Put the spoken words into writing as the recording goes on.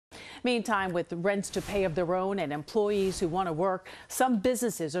Meantime, with rents to pay of their own and employees who want to work, some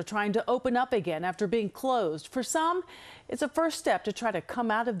businesses are trying to open up again after being closed. For some, it's a first step to try to come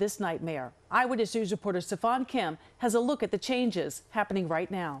out of this nightmare. Eyewitness News reporter Stefan Kim has a look at the changes happening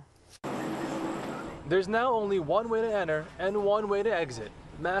right now. There's now only one way to enter and one way to exit.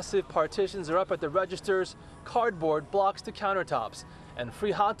 Massive partitions are up at the registers, cardboard blocks the countertops, and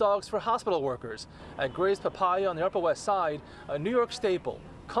free hot dogs for hospital workers. At Gray's Papaya on the Upper West Side, a New York staple,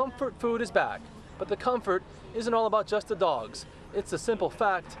 comfort food is back. But the comfort isn't all about just the dogs. It's the simple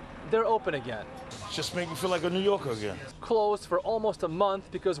fact they're open again. Just make me feel like a New Yorker again. Closed for almost a month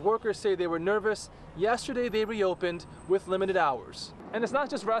because workers say they were nervous. Yesterday they reopened with limited hours. And it's not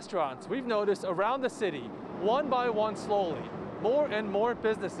just restaurants. We've noticed around the city, one by one slowly, more and more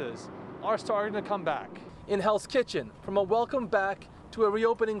businesses are starting to come back. In Hell's Kitchen, from a welcome back to a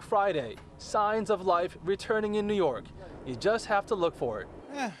reopening Friday, signs of life returning in New York. You just have to look for it.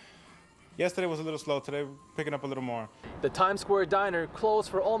 Yesterday was a little slow, today picking up a little more. The Times Square Diner closed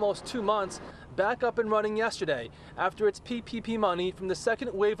for almost 2 months, back up and running yesterday after its PPP money from the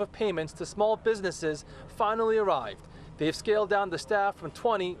second wave of payments to small businesses finally arrived. They've scaled down the staff from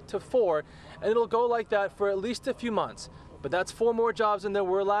 20 to 4, and it'll go like that for at least a few months. But that's 4 more jobs than there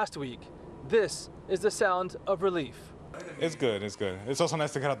were last week. This is the sound of relief. It's good, it's good. It's also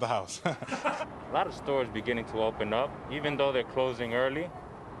nice to get out the house. A lot of stores beginning to open up, even though they're closing early.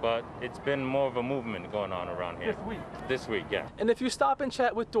 But it's been more of a movement going on around here. This week, yeah. And if you stop and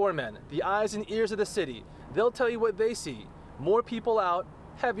chat with doormen, the eyes and ears of the city, they'll tell you what they see. More people out,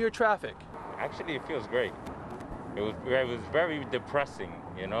 heavier traffic. Actually, it feels great. It was very depressing,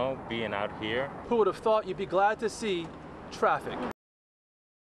 you know, being out here. Who would have thought you'd be glad to see traffic?